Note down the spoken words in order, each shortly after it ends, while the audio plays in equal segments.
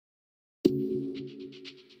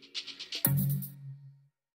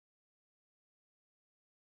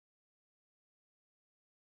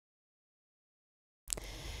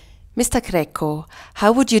Mr. Krekó,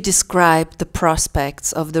 how would you describe the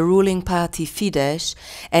prospects of the ruling party Fidesz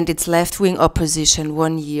and its left-wing opposition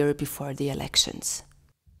 1 year before the elections?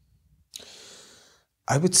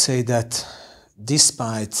 I would say that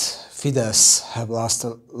despite Fidesz have lost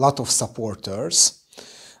a lot of supporters,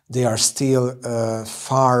 they are still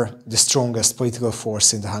far the strongest political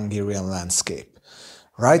force in the Hungarian landscape.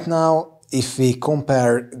 Right now, if we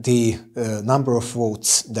compare the number of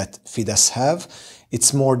votes that Fidesz have,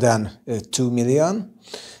 it's more than 2 million.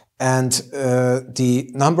 And the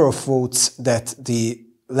number of votes that the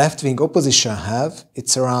left-wing opposition have,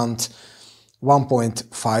 it's around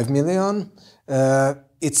 1.5 million.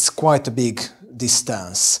 It's quite a big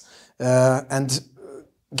distance. And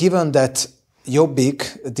given that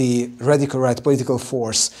Jobbik, the radical right political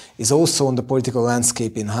force, is also on the political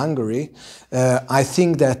landscape in Hungary, I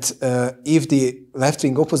think that if the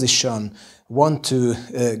left-wing opposition want to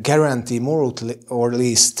guarantee more or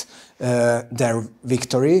least their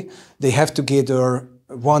victory, they have to gather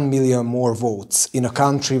 1 million more votes in a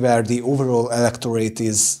country where the overall electorate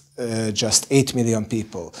is just 8 million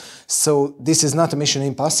people. So this is not a mission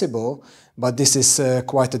impossible, but this is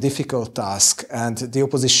quite a difficult task, and the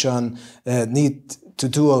opposition need to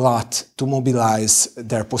do a lot to mobilize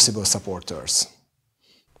their possible supporters.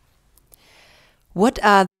 What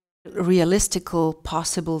are realistical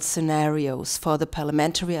possible scenarios for the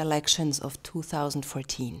parliamentary elections of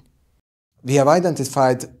 2014? We have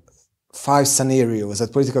identified 5 scenarios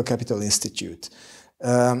at Political Capital Institute.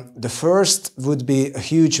 The first would be a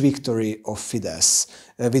huge victory of Fidesz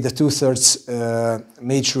with a 2/3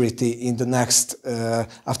 majority in the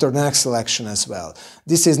after the next election as well.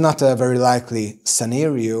 This is not a very likely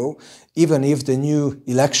scenario, even if the new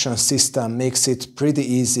election system makes it pretty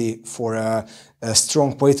easy for a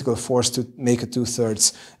strong political force to make a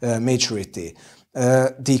 2/3 majority.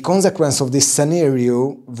 The consequence of this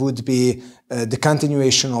scenario would be the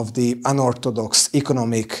continuation of the unorthodox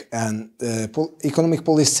economic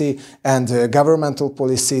policy and governmental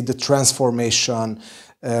policy, the transformation,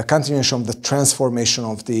 continuation of the transformation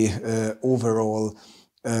of the overall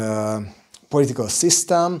political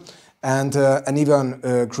system, and an even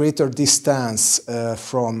greater distance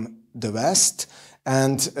from the West,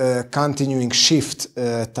 and continuing shift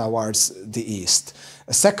towards the East.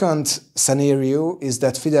 A second scenario is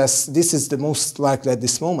that Fidesz, this is the most likely at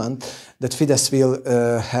this moment, that Fidesz will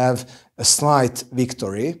have a slight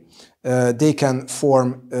victory. They can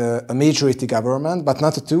form a majority government, but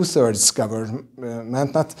not a 2/3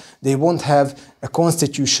 government. They won't have a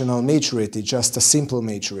constitutional majority, just a simple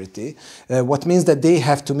majority. What means that they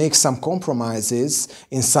have to make some compromises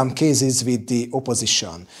in some cases with the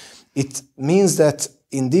opposition. It means that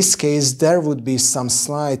in this case, there would be some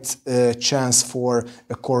slight chance for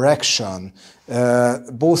a correction,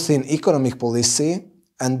 both in economic policy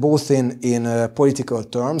and both in political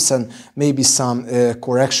terms, and maybe some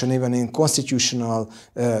correction even in constitutional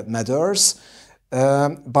matters.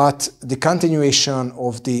 But the continuation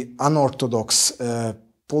of the unorthodox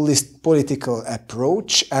political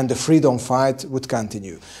approach and the freedom fight would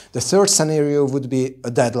continue. The third scenario would be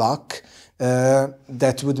a deadlock.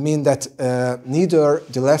 That would mean that neither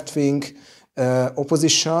the left-wing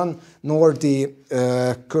opposition nor the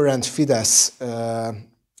current Fidesz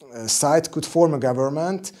side could form a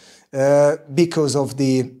government because of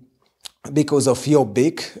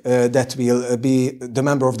Jobbik, that will be the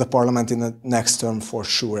member of the parliament in the next term for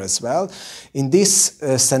sure as well. In this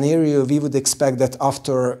scenario, we would expect that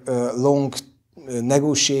after long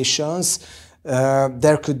negotiations,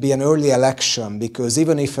 there could be an early election, because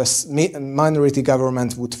even if a minority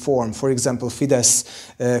government would form, for example, Fidesz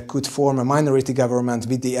could form a minority government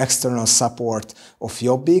with the external support of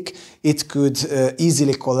Jobbik, it could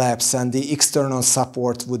easily collapse, and the external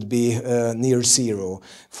support would be near zero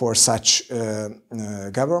for such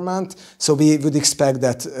government. So we would expect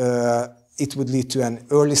that it would lead to an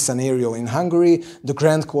early scenario in Hungary. The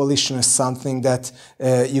Grand Coalition is something that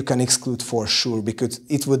you can exclude for sure, because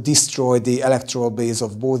it would destroy the electoral base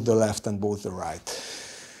of both the left and both the right.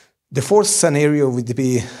 The fourth scenario would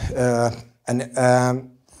be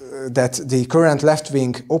that the current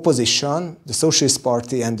left-wing opposition, the Socialist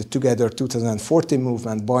Party and the Together 2014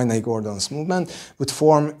 movement, Bajnai Gordon's movement, would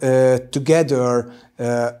form together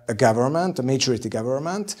a government, a majority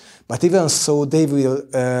government, but even so they will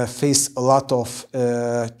face a lot of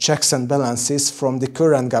checks and balances from the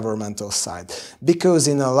current governmental side. Because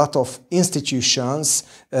in a lot of institutions,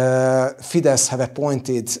 Fidesz have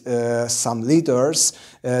appointed some leaders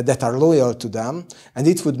that are loyal to them, and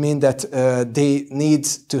it would mean that they need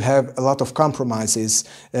to have a lot of compromises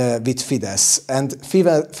with Fidesz, and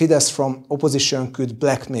Fidesz from opposition could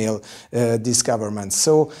blackmail this government.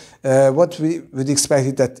 So what we would expect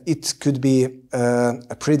is that it could be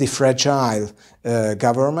a pretty fragile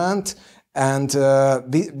government, and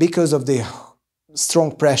because of the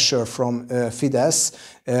strong pressure from Fidesz,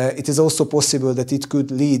 it is also possible that it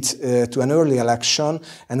could lead to an early election,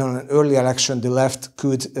 and on an early election the left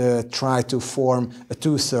could try to form a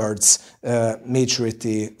two-thirds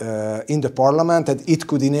majority in the parliament, and it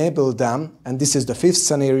could enable them, and this is the fifth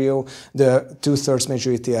scenario, the two-thirds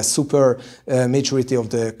majority as super majority of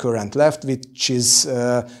the current left, which is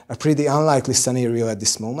a pretty unlikely scenario at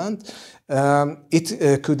this moment.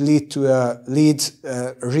 It could lead to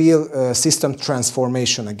a real system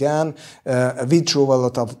transformation again, a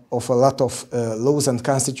withdrawal of a lot of laws and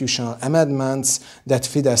constitutional amendments that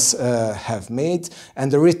Fidesz have made,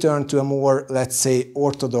 and a return to a more, let's say,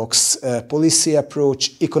 orthodox policy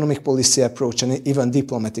approach, economic policy approach, and even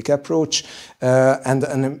diplomatic approach, and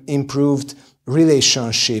an improved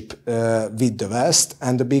relationship with the West,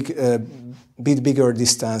 and a bit bigger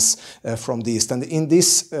distance from the East. And in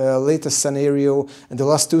this latest scenario, and the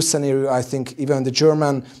last two scenarios, I think even the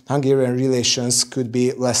German-Hungarian relations could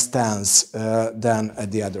be less tense than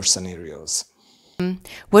at the other scenarios.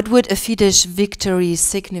 What would a Fidesz victory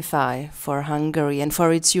signify for Hungary and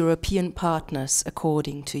for its European partners,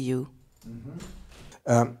 according to you?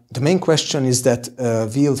 The main question is that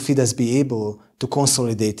will Fidesz be able to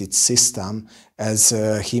consolidate its system, as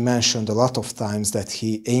he mentioned a lot of times that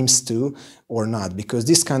he aims to, or not, because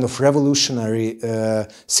this kind of revolutionary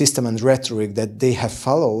system and rhetoric that they have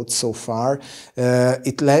followed so far,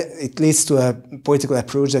 it leads to a political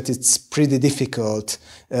approach that it's pretty difficult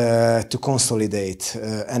to consolidate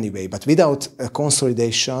anyway. But without a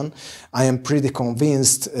consolidation, I am pretty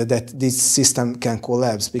convinced that this system can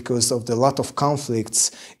collapse because of the lot of conflicts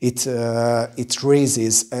it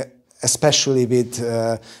raises, especially with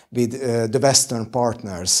the Western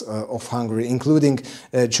partners of Hungary, including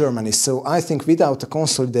Germany. So I think without a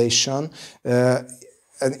consolidation,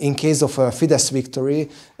 in case of a Fidesz victory,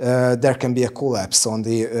 there can be a collapse on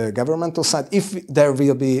the governmental side. If there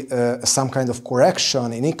will be some kind of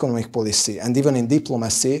correction in economic policy and even in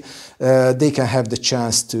diplomacy, they can have the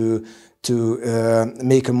chance to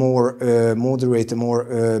make a more moderate, a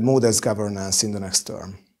more modest governance in the next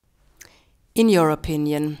term. In your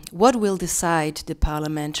opinion, what will decide the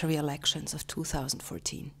parliamentary elections of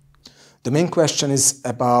 2014? The main question is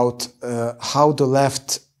about how the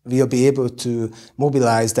left will be able to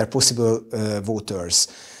mobilize their possible voters.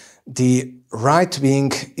 The right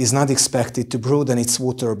wing is not expected to broaden its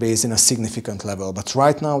voter base in a significant level, but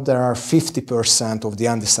right now there are 50% of the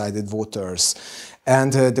undecided voters.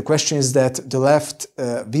 And the question is that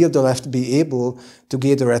will the left be able to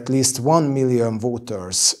gather at least 1 million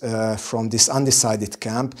voters from this undecided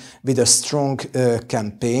camp with a strong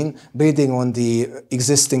campaign, building on the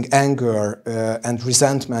existing anger and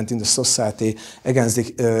resentment in the society against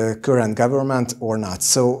the current government or not?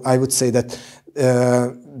 So I would say that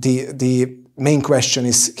the main question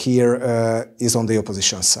is here is on the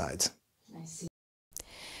opposition side.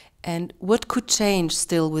 And what could change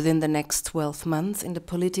still within the next 12 months in the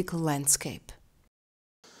political landscape?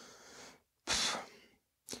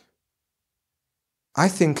 I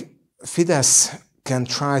think Fidesz can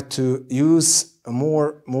try to use a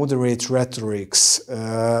more moderate rhetorics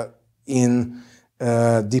in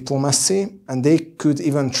diplomacy, and they could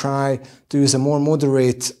even try to use a more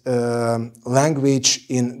moderate language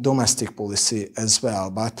in domestic policy as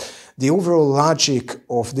well. But the overall logic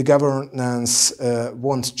of the governance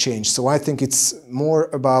won't change. So I think it's more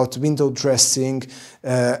about window dressing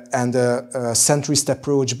and a centrist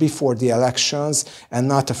approach before the elections, and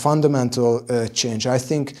not a fundamental change. I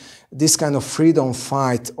think this kind of freedom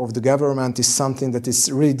fight of the government is something that is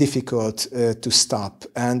really difficult to stop.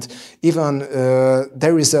 And even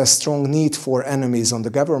there is a strong need for enemies on the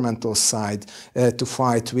governmental side to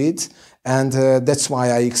fight with. And that's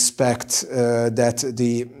why I expect that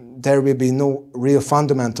there will be no real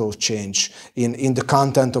fundamental change in the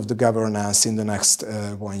content of the governance in the next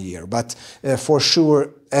 1 year. But for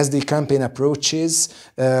sure, as the campaign approaches,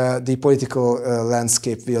 the political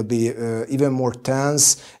landscape will be even more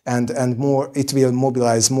tense, and more. It will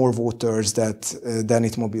mobilize more voters than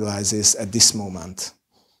it mobilizes at this moment.